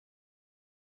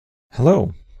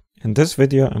Hello! In this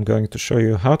video I'm going to show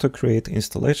you how to create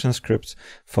installation scripts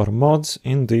for mods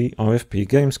in the OFP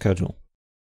game schedule.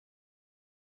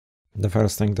 The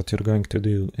first thing that you're going to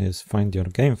do is find your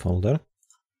game folder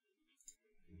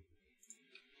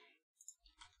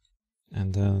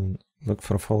and then look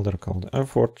for a folder called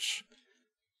fwatch,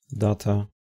 data,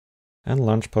 and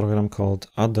launch program called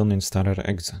addon installer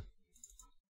exe.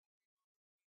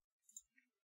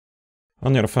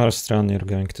 On your first run, you're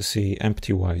going to see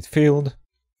empty white field.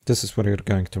 This is where you're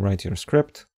going to write your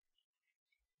script.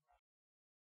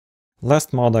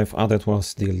 Last mod I've added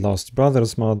was the Lost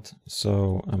Brothers mod,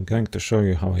 so I'm going to show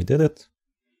you how I did it,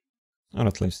 or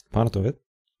at least part of it.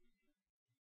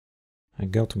 I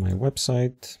go to my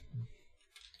website,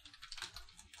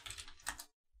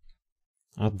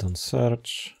 addon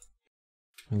search,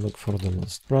 I look for the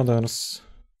Lost Brothers,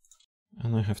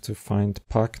 and I have to find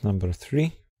pack number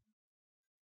 3.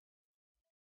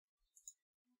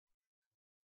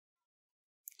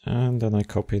 And then I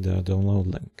copy the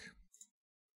download link.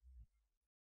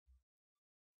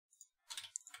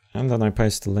 And then I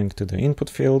paste the link to the input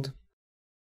field.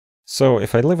 So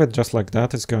if I leave it just like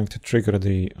that, it's going to trigger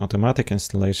the automatic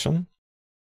installation.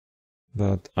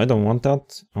 But I don't want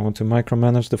that. I want to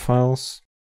micromanage the files.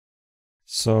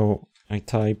 So I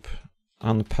type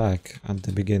unpack at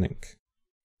the beginning.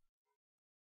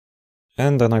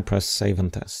 And then I press save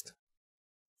and test.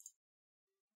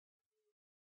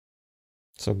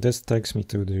 So this takes me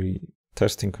to the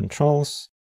testing controls.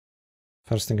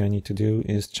 First thing I need to do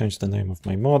is change the name of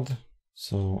my mod.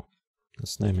 So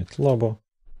let's name it LOBO.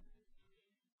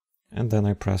 And then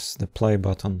I press the play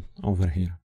button over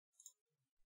here.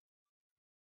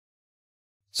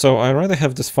 So I already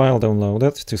have this file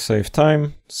downloaded to save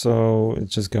time, so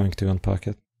it's just going to unpack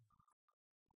it.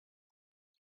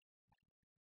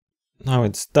 Now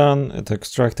it's done, it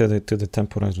extracted it to the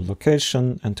temporary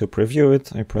location, and to preview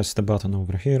it, I press the button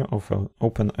over here of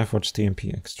Open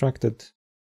fwatch.tmp extracted.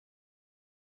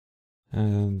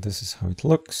 And this is how it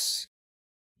looks.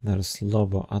 There's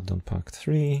LOBO addon pack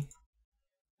 3,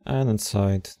 and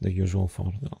inside the usual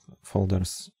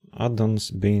folders,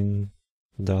 addons, bin,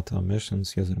 data,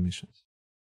 missions, user missions.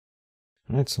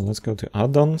 Alright, so let's go to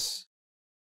addons,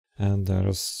 and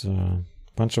there's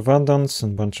bunch of addons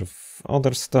and bunch of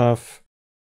other stuff.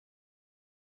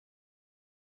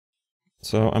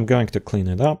 So I'm going to clean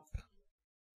it up.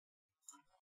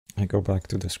 I go back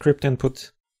to the script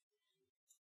input.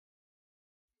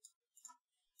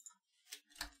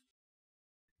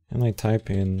 And I type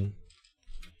in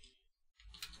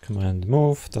command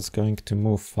move. That's going to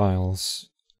move files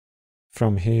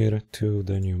from here to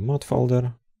the new mod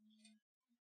folder.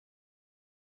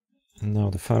 And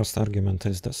now the first argument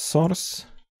is the source.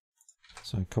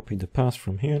 So I copy the path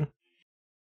from here.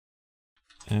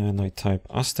 And I type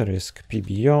asterisk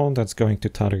PBO. That's going to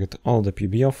target all the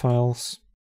PBO files.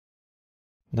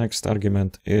 Next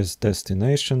argument is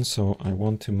destination. So I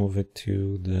want to move it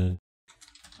to the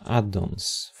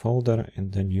addons folder in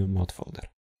the new mod folder.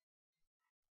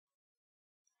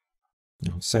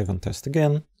 Now save and test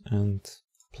again and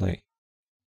play.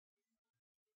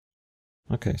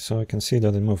 Okay, so I can see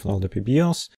that it moved all the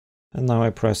PBOs, and now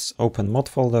I press open mod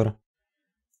folder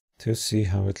to see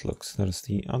how it looks. There's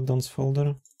the addons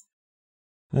folder,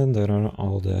 and there are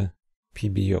all the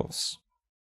PBOs.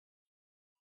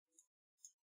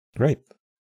 Great.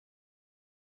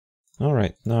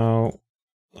 Alright, now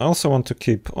I also want to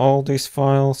keep all these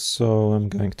files, so I'm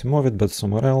going to move it, but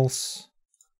somewhere else.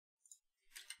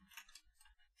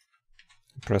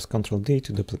 Press Ctrl D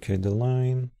to duplicate the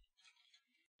line.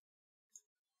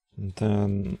 And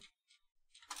then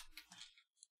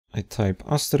I type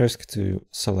asterisk to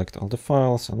select all the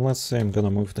files, and let's say I'm gonna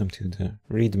move them to the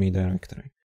README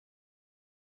directory.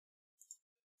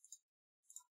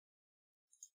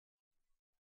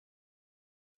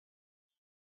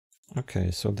 Okay,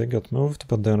 so they got moved,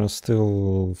 but there are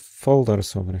still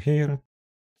folders over here,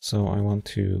 so I want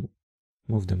to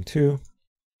move them too.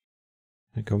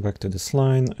 I go back to this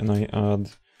line and I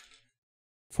add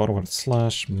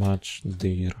 / match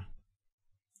dir.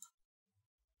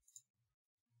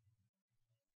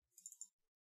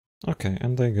 Okay,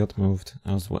 and they got moved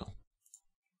as well.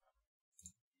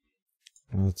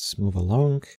 Let's move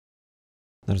along.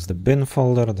 There's the bin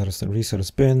folder, there's the resource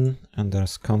bin, and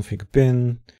there's config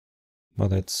bin,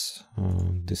 but it's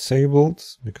disabled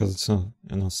because it's in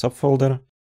a subfolder.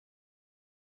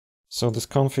 So this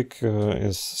config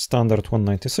is standard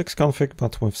 196 config,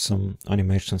 but with some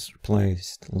animations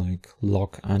replaced, like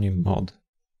lock anim mod.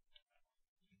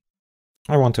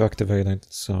 I want to activate it,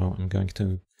 so I'm going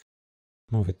to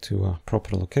move it to a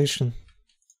proper location.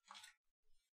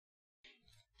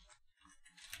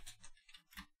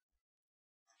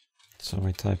 So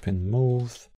I type in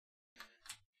move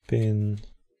bin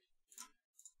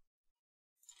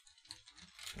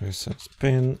resource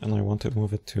bin, and I want to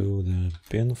move it to the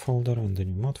bin folder and the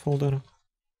new mod folder.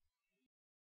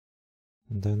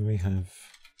 And then we have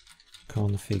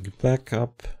config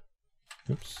backup,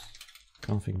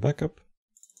 config backup,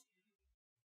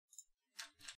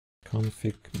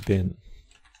 config bin,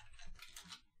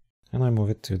 and I move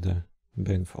it to the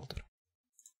bin folder.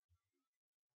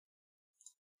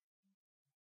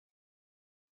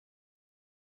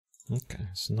 Okay,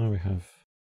 so now we have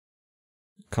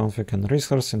config and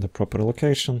resource in the proper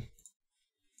location.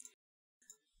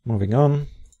 Moving on,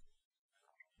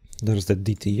 there's the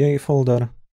DTA folder,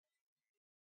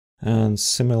 and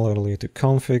similarly to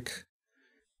config,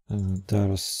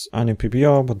 there's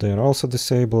AnyPBO, but they are also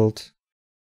disabled.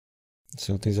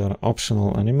 So these are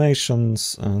optional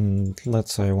animations, and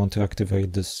let's say I want to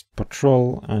activate this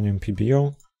patrol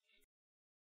AnyPBO,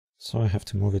 so I have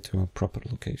to move it to a proper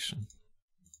location.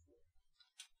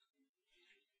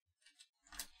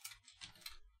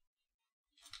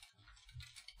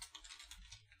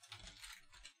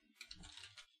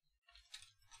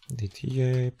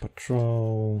 DTA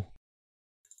patrol,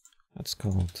 that's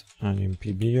called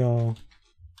AnyPBO,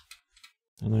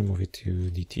 and I move it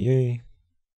to DTA.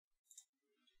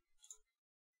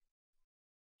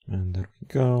 And there we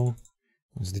go.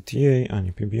 It's DTA,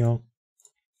 AnyPBO.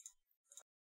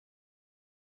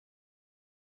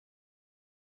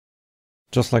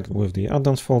 Just like with the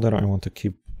add-ons folder, I want to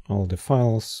keep all the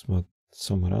files, but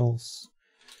somewhere else.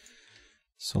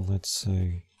 So let's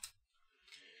say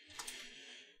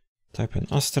type in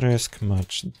asterisk,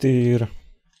 match dir.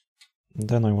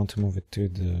 Then I want to move it to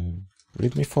the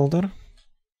README folder.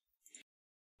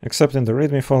 Except in the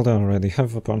README folder, I already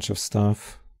have a bunch of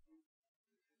stuff.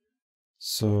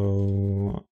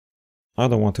 So I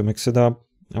don't want to mix it up.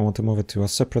 I want to move it to a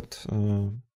separate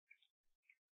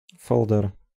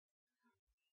folder.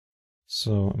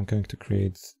 So I'm going to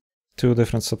create 2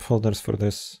 different subfolders for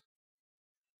this.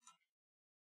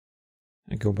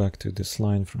 I go back to this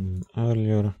line from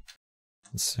earlier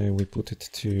and say we put it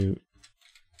to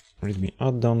README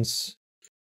add-ons,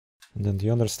 and then the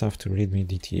other stuff to README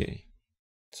DTA.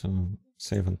 So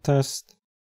save and test,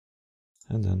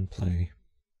 and then play.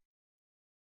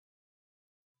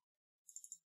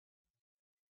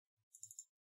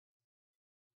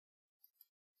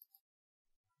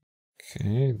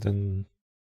 Okay, then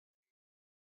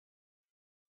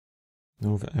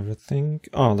move everything.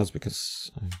 Oh, that's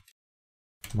because I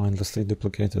mindlessly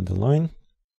duplicated the line.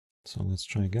 So let's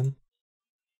try again.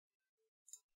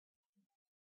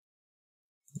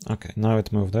 Okay, now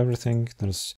it moved everything.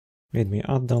 There's README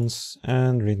add-ons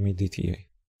and README DTA.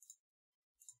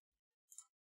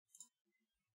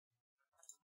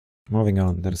 Moving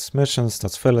on, there's missions.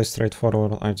 That's fairly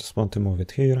straightforward. I just want to move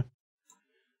it here.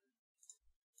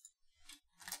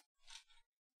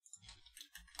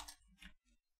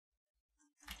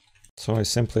 So I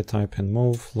simply type in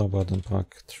move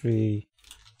LOBO.pack 3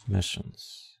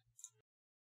 missions.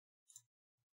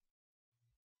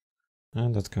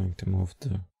 And that's going to move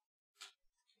the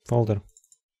folder.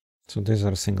 So these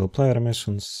are single player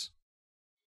missions.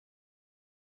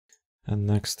 And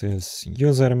next is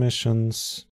user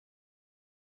missions.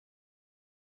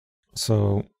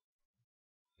 So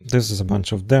this is a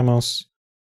bunch of demos.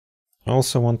 I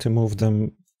also want to move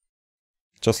them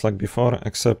just like before,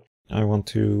 except I want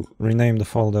to rename the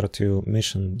folder to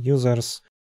mission users.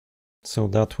 So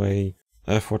that way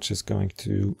FWatch is going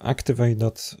to activate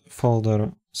that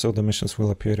folder, so the missions will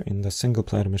appear in the single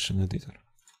player mission editor.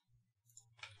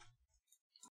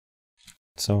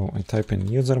 So I type in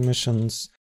user missions,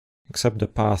 except the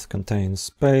path contains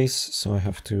space, so I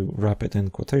have to wrap it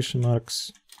in quotation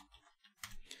marks.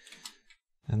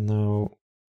 And now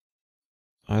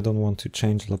I don't want to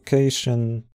change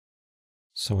location,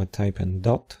 so I type in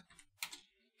dot.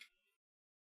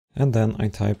 And then I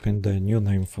type in the new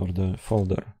name for the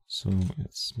folder. So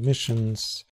it's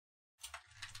missions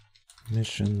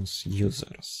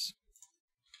users.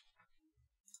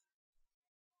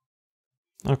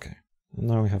 Okay,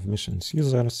 now we have missions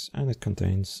users, and it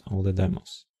contains all the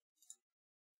demos.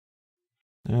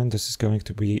 And this is going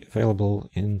to be available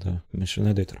in the mission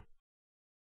editor.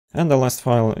 And the last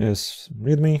file is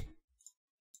README.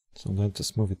 So let's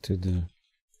just move it to the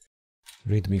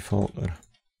README folder.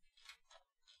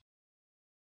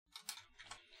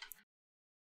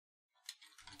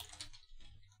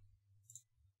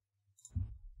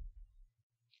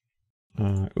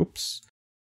 Oops.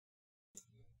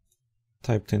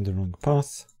 Typed in the wrong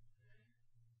path.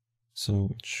 So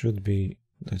it should be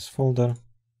this folder.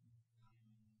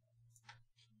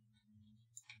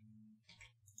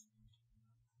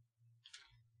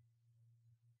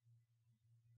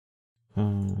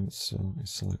 So I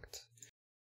select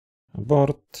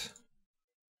abort.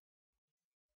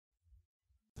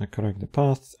 I correct the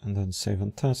path and then save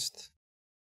and test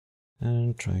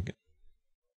and try again.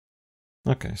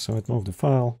 Okay, so it moved the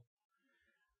file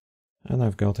and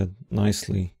I've got it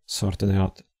nicely sorted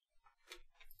out.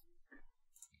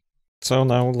 So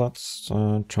now let's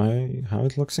try how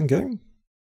it looks in game.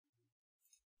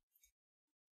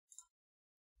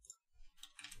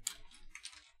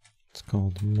 It's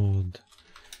called mod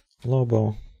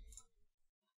LOBO.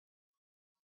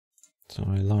 So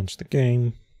I launch the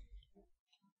game.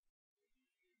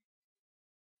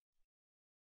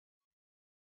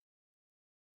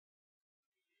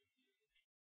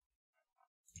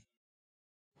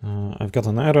 I've got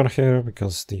an error here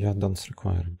because the add-ons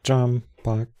require jam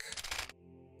pack.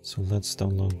 So let's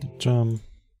download the jam.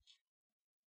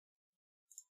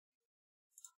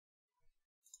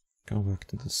 Go back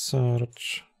to the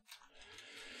search.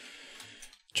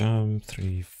 Jam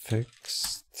 3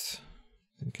 fixed.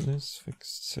 I think it is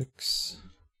fixed 6.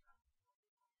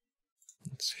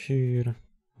 It's here.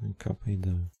 And copy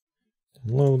the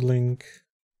download link.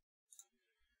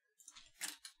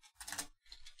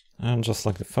 And just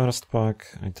like the first pack,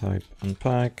 I type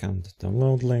unpack and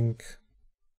download link.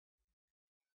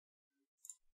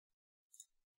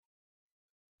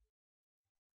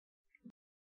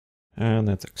 And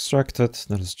it's extracted.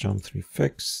 There's jam 3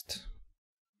 fixed.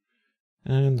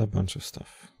 And a bunch of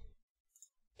stuff.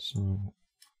 So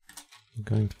I'm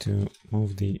going to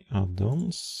move the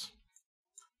add-ons.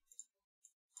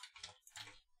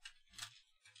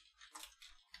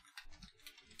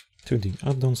 To the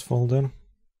add-ons folder.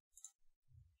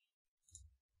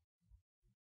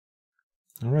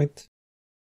 All right.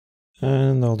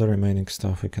 And all the remaining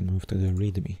stuff we can move to the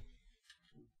README.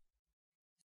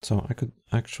 So I could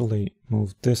actually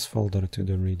move this folder to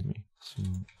the README. So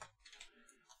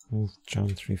move jam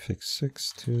 3 fix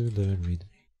 6 to the README.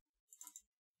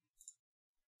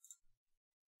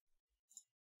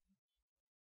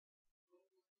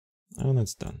 And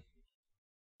it's done.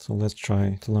 So let's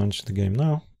try to launch the game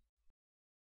now.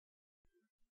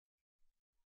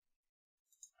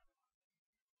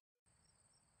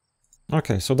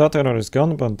 Okay, so that error is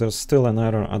gone, but there's still an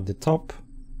error at the top.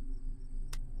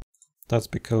 That's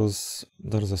because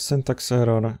there's a syntax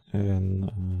error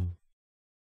in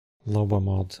LOBO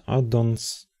mod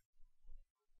add-ons.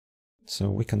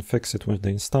 So we can fix it with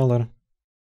the installer.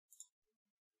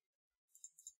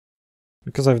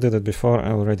 Because I've did it before,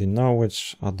 I already know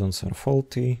which add-ons are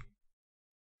faulty.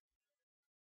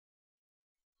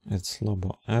 It's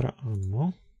LOBO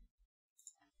RAMO.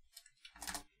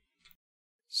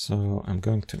 So I'm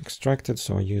going to extract it,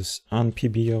 so I use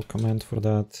unpbo command for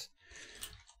that.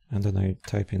 And then I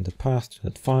type in the path to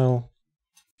that file.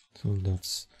 So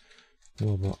that's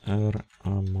LOBO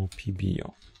RAMO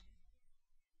pbo.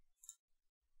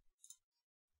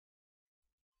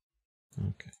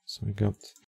 Okay, so we got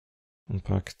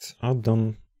unpacked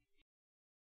add-on.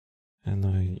 And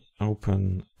I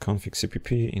open config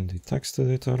cpp in the text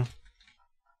editor.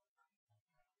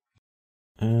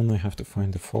 And I have to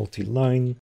find the faulty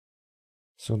line.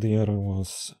 So the error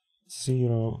was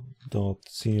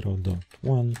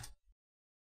 0.0.1.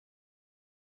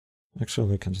 Actually,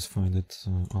 we can just find it,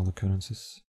 all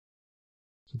occurrences.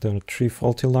 So there are 3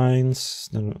 faulty lines.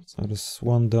 There is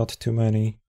 1 dot too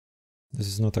many. This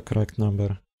is not a correct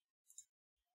number.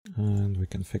 And we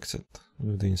can fix it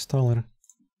with the installer.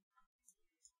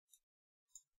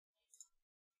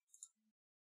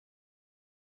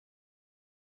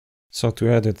 So to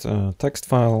edit a text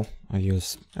file, I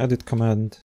use edit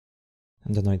command,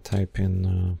 and then I type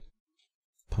in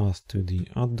path to the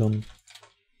add-on,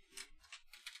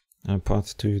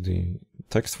 path to the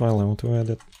text file I want to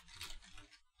edit,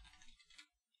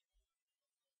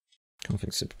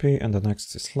 config cpp, and the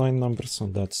next is line number, so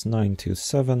that's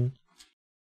 927,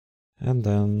 and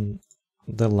then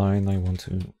the line I want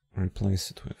to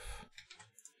replace it with.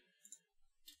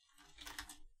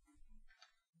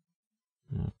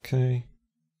 Okay,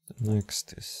 the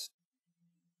next is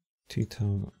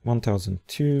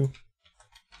 1002.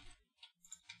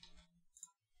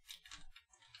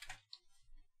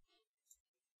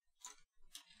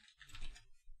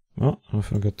 Oh, I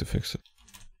forgot to fix it.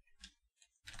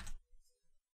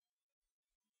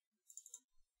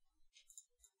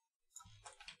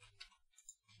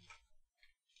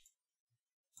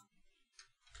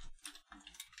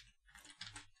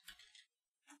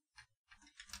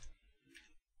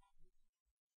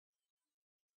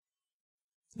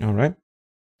 All right,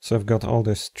 so I've got all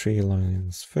these 3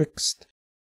 lines fixed,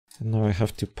 and now I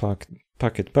have to pack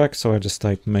it back. So I just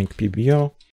type make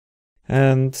pbo,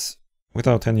 and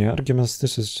without any arguments,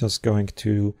 this is just going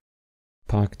to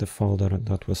pack the folder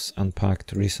that was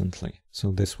unpacked recently.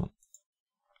 So this one.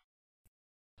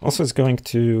 Also, it's going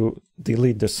to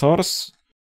delete the source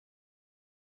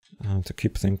to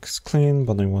keep things clean,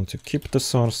 but I want to keep the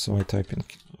source, so I type in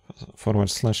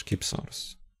 / keep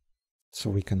source. So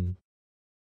we can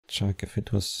check if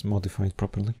it was modified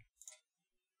properly.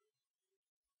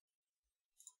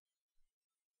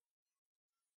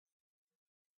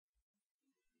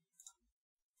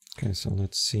 Okay, so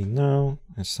let's see now.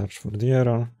 I search for the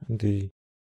error, and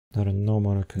there are no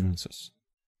more occurrences.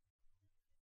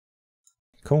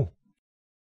 Cool.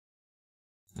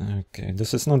 Okay,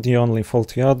 this is not the only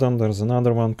faulty add-on. There's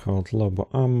another one called LOBO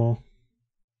ammo.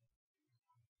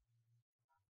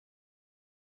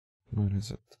 Where is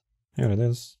it? Here it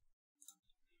is.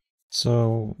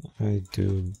 So I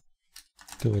do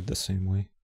it the same way.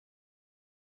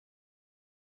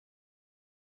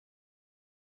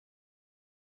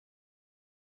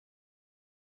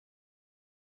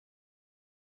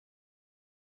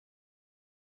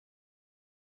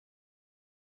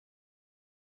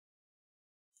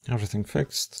 Everything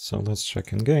fixed, so let's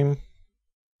check in game.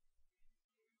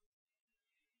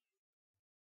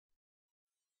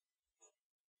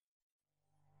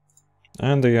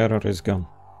 And the error is gone.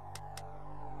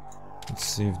 Let's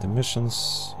see if the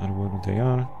missions are where they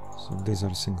are. So these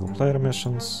are single player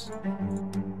missions.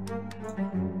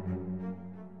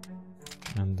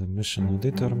 And the mission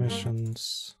editor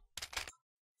missions.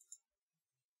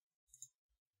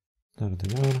 There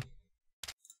they are.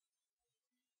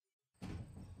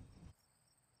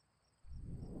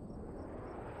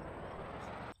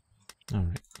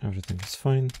 Alright, everything is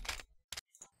fine.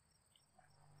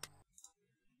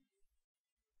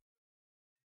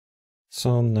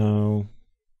 So now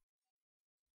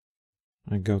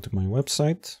I go to my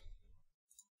website,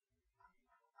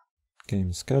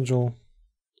 game schedule,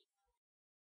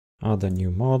 add a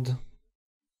new mod,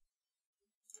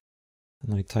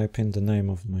 and I type in the name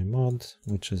of my mod,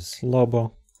 which is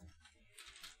LOBO,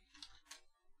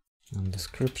 and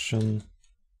description.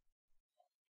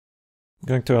 I'm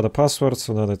going to add a password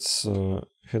so that it's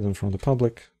hidden from the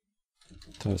public.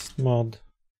 Test mod.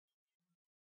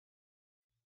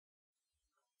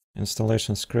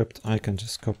 Installation script I can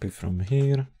just copy from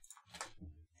here.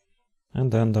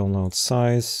 And then download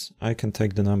size. I can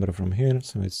take the number from here,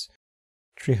 so it's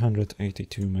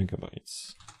 382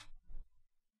 megabytes.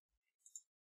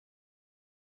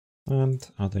 And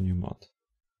add a new mod.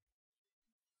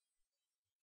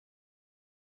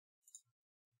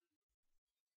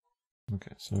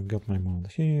 Okay, so I've got my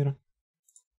mod here.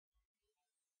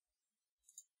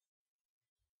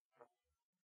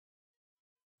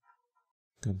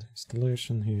 Got the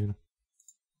installation here.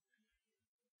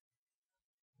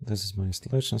 This is my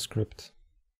installation script.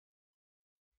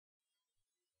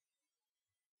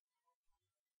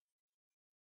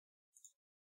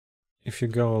 If you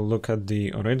go look at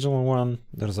the original one,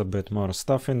 there's a bit more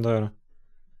stuff in there.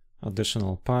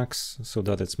 Additional packs so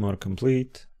that it's more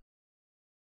complete.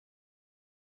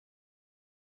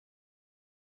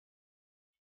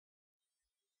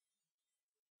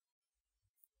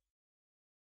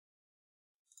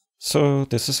 So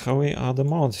this is how we add a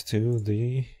mod to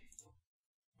the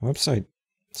website.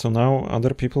 So now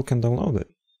other people can download it.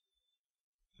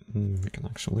 We can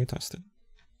actually test it.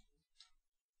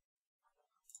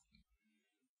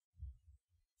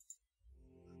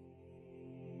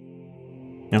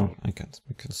 No, I can't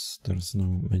because there's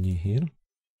no menu here.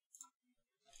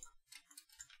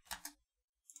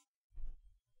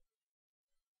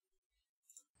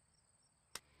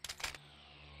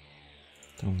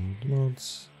 Download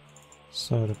mods.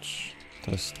 Search,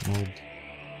 test mode.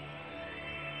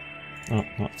 Oh,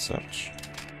 not search.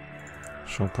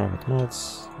 Show private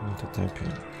mods. I need to type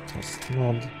in test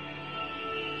mod.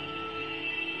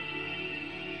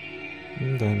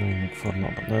 And then I look for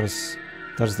LOBO.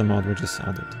 There's the mod we just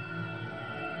added.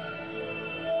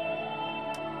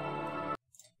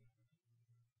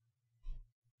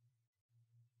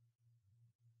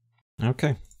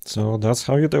 Okay, so that's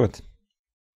how you do it.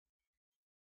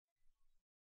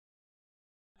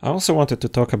 I also wanted to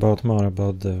talk more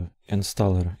about the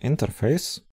installer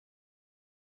interface.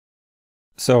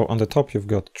 So on the top you've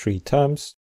got 3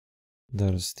 tabs.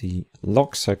 There's the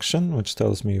log section, which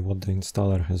tells me what the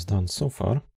installer has done so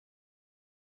far.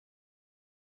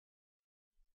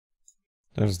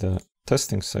 There's the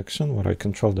testing section, where I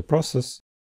control the process.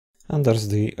 And there's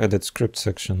the edit script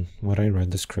section, where I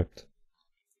write the script.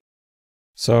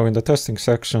 So in the testing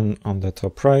section on the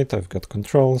top right, I've got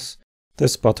controls.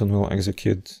 This button will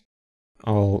execute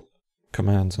all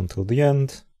commands until the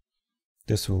end.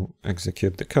 This will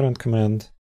execute the current command,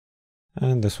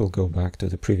 and this will go back to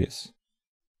the previous.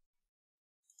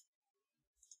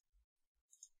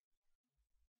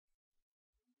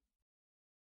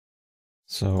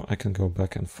 So I can go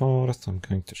back and forth. I'm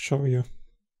going to show you.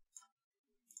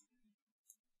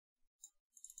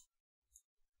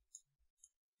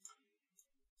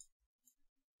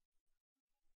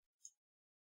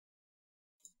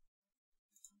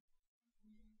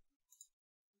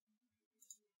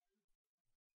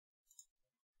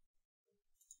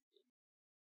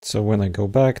 So when I go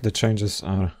back, the changes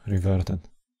are reverted.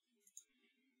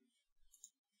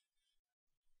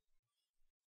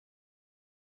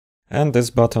 And this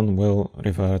button will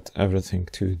revert everything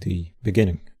to the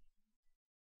beginning.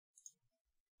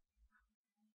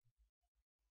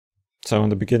 So in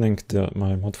the beginning,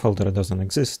 my mod folder doesn't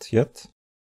exist yet.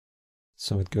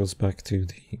 So it goes back to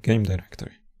the game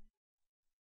directory.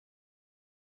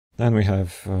 Then we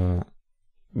have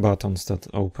buttons that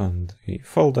open the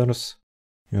folders.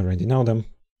 You already know them.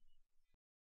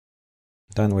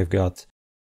 Then we've got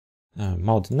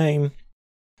mod name.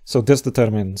 So this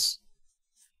determines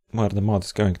where the mod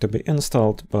is going to be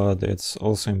installed, but it's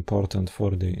also important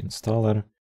for the installer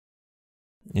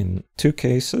in two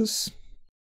cases,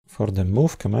 for the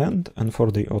move command and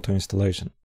for the auto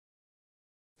installation.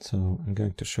 So I'm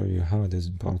going to show you how it is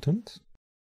important.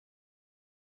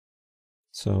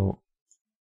 So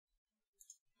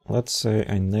let's say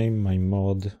I name my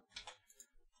mod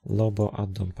LOBO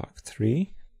add-on pack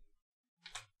 3.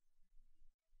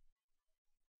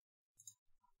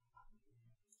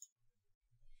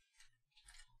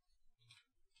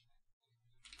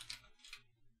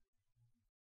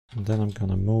 And then I'm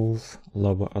gonna move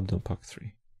LOBO add-on pack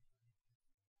 3.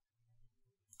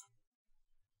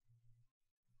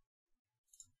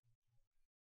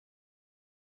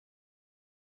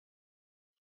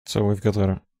 So we've got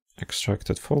our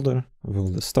extracted folder with all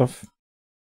the stuff.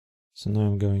 So now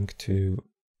I'm going to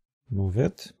move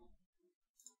it.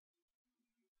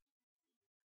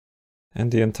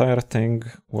 And the entire thing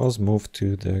was moved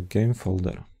to the game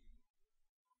folder.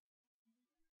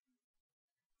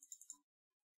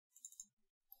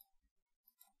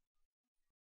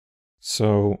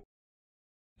 So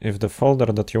if the folder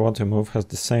that you want to move has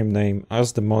the same name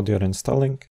as the mod you're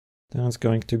installing, then it's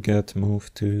going to get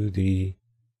moved to the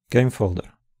game folder.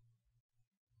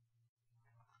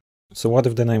 So what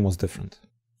if the name was different?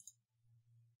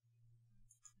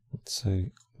 Let's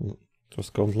say it was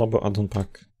called LOBO add-on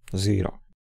pack 0.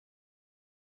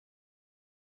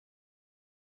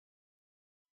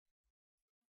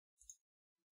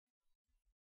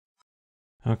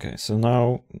 Okay, so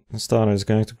now installer is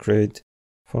going to create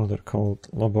a folder called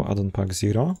LOBO add-on pack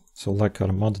 0, so like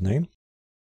our mod name.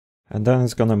 And then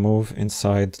it's gonna move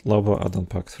inside LOBO add-on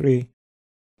pack 3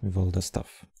 with all the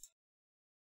stuff.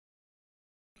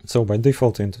 So by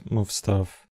default it moves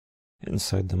stuff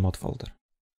inside the mod folder.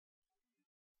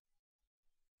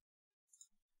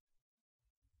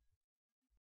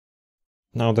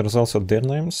 Now there's also dir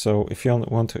name, so if you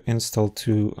want to install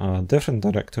to a different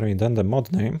directory than the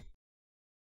mod name,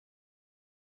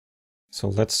 so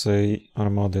let's say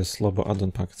our mod is LOBO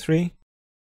add-on pack 3,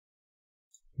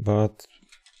 but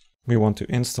we want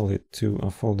to install it to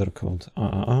a folder called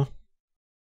AAA.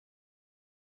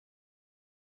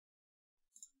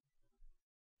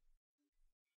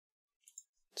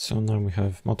 So now we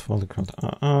have mod folder called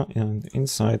AAA, and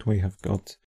inside we have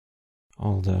got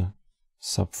all the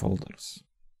subfolders.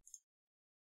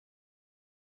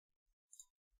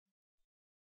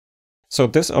 So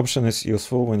this option is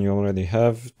useful when you already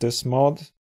have this mod,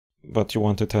 but you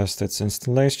want to test its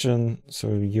installation,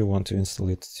 so you want to install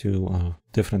it to a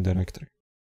different directory.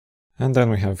 And then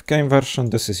we have game version.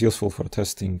 This is useful for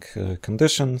testing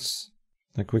conditions.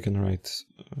 Like we can write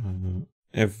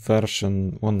if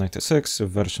version 196, if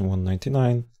version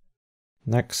 199.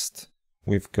 Next,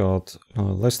 we've got a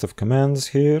list of commands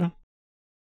here.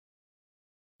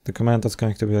 The command that's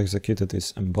going to be executed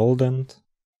is emboldened.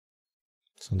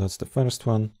 So that's the first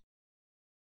one.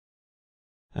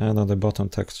 And on the bottom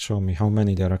text show me how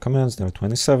many there are commands. There are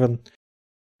 27.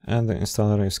 And the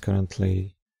installer is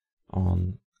currently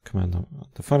on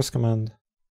the first command.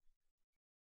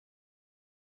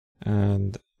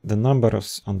 And the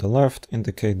numbers on the left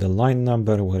indicate the line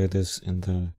number where it is in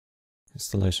the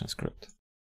installation script.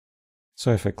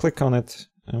 So if I click on it,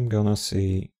 I'm gonna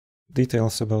see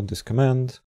details about this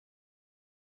command.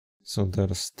 So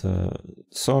there's the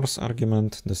source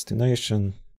argument,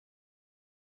 destination.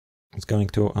 It's going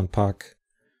to unpack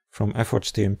from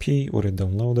FHTMP where it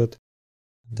downloaded.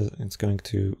 It's going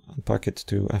to unpack it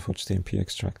to FHTMP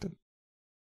extracted.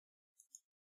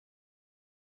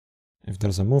 If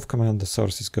there's a move command, the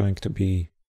source is going to be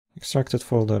extracted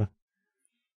folder,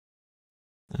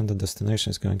 and the destination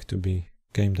is going to be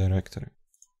game directory.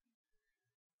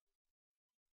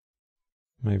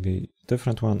 maybe a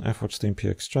different one, fwatch.tmp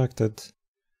extracted,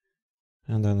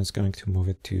 and then it's going to move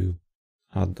it to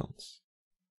add-ons.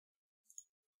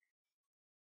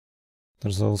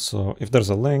 There's also, if there's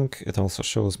a link, it also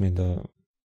shows me the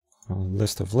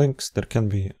list of links. There can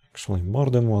be actually more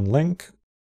than one link.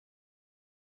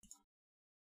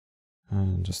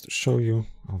 And just to show you,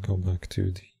 I'll go back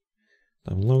to the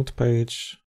download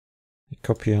page. I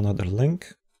copy another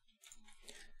link.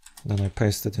 Then I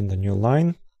paste it in the new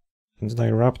line. And then I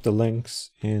wrap the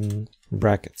links in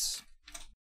brackets.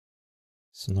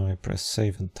 So now I press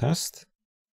save and test.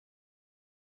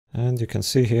 And you can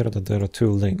see here that there are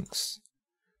two links.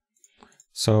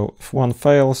 So if one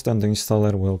fails, then the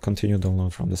installer will continue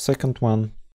download from the second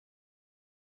one.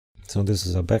 So this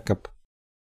is a backup.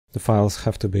 The files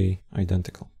have to be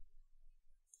identical.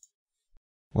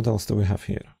 What else do we have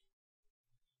here?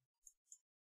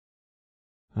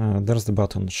 There's the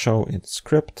button show in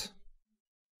script.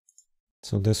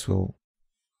 So this will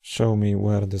show me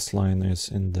where this line is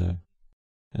in the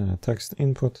text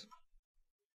input,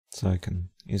 so I can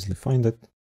easily find it.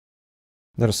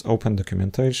 There's open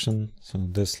documentation, so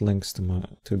this links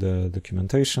to the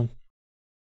documentation,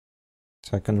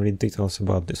 so I can read details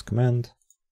about this command.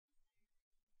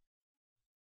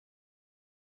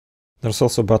 There's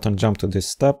also a button jump to this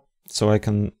step, so I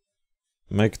can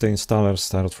make the installer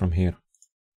start from here.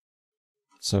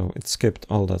 So it skipped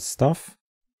all that stuff.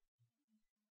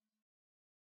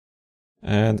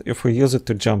 And if we use it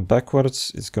to jump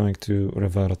backwards, it's going to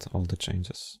revert all the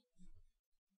changes.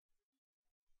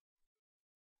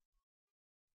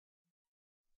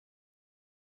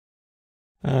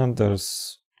 And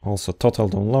there's also total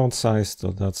download size, so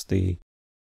that's the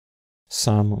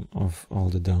sum of all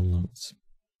the downloads.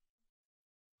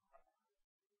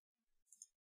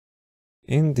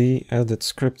 In the edit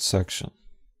script section,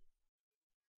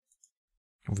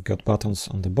 we've got buttons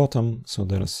on the bottom, so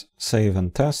there's save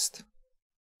and test.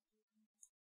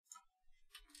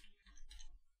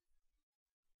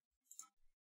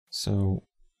 So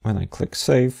when I click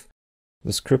save,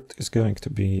 the script is going to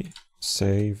be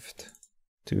saved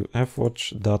to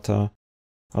fwatch data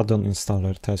add-on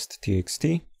installer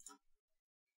test.txt.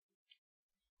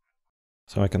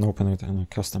 So I can open it in a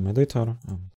custom editor.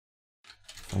 And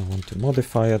if I want to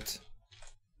modify it,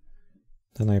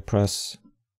 then I press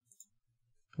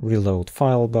reload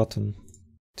file button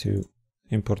to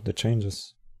import the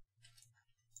changes.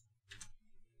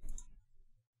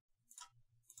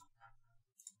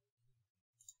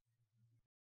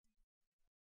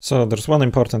 So there's one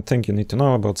important thing you need to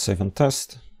know about save and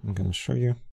test. I'm going to show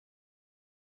you.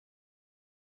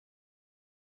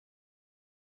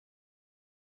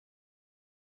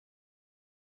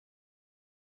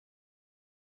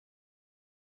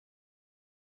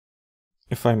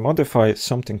 If I modify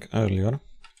something earlier,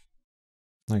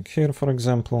 like here for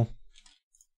example,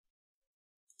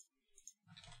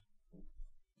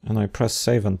 and I press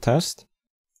save and test,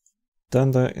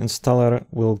 then the installer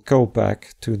will go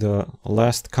back to the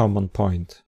last common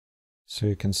point. So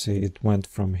you can see it went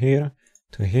from here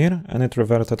to here, and it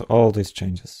reverted all these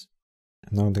changes.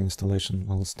 And now the installation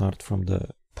will start from the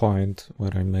point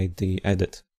where I made the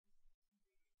edit.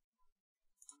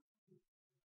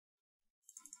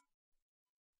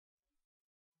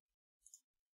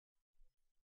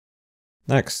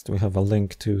 Next, we have a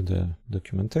link to the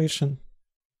documentation.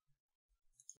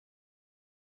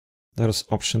 There's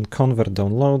option convert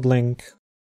download link.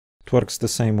 It works the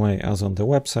same way as on the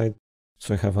website.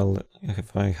 So if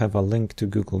I have a link to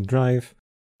Google Drive,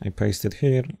 I paste it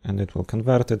here and it will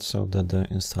convert it so that the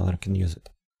installer can use it.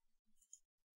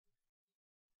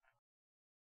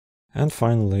 And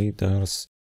finally, there's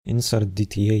insert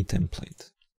DTA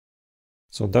template.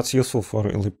 So that's useful for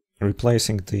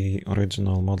replacing the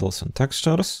original models and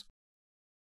textures.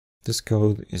 This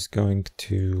code is going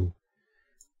to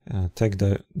take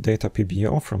the data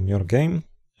PBO from your game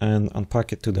and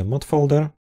unpack it to the mod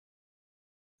folder.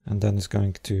 And then it's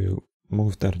going to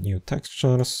move their new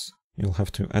textures. You'll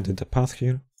have to edit the path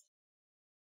here.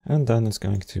 And then it's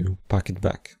going to pack it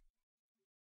back.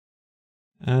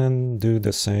 And do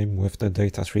the same with the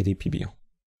data 3D PBO.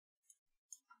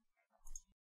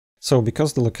 So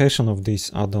because the location of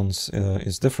these add-ons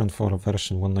is different for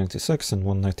version 196 and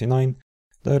 199,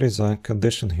 there is a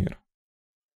condition here.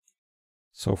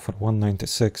 So for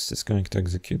 196 it's going to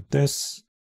execute this,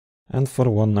 and for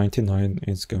 199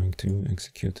 it's going to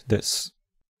execute this.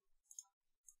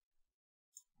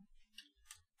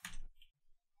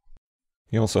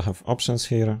 You also have options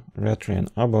here, retry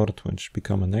and abort, which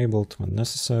become enabled when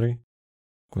necessary,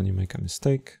 when you make a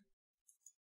mistake.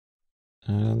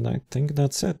 And I think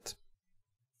that's it.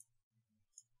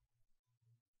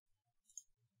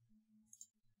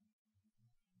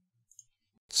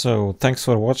 So thanks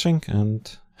for watching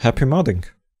and happy modding!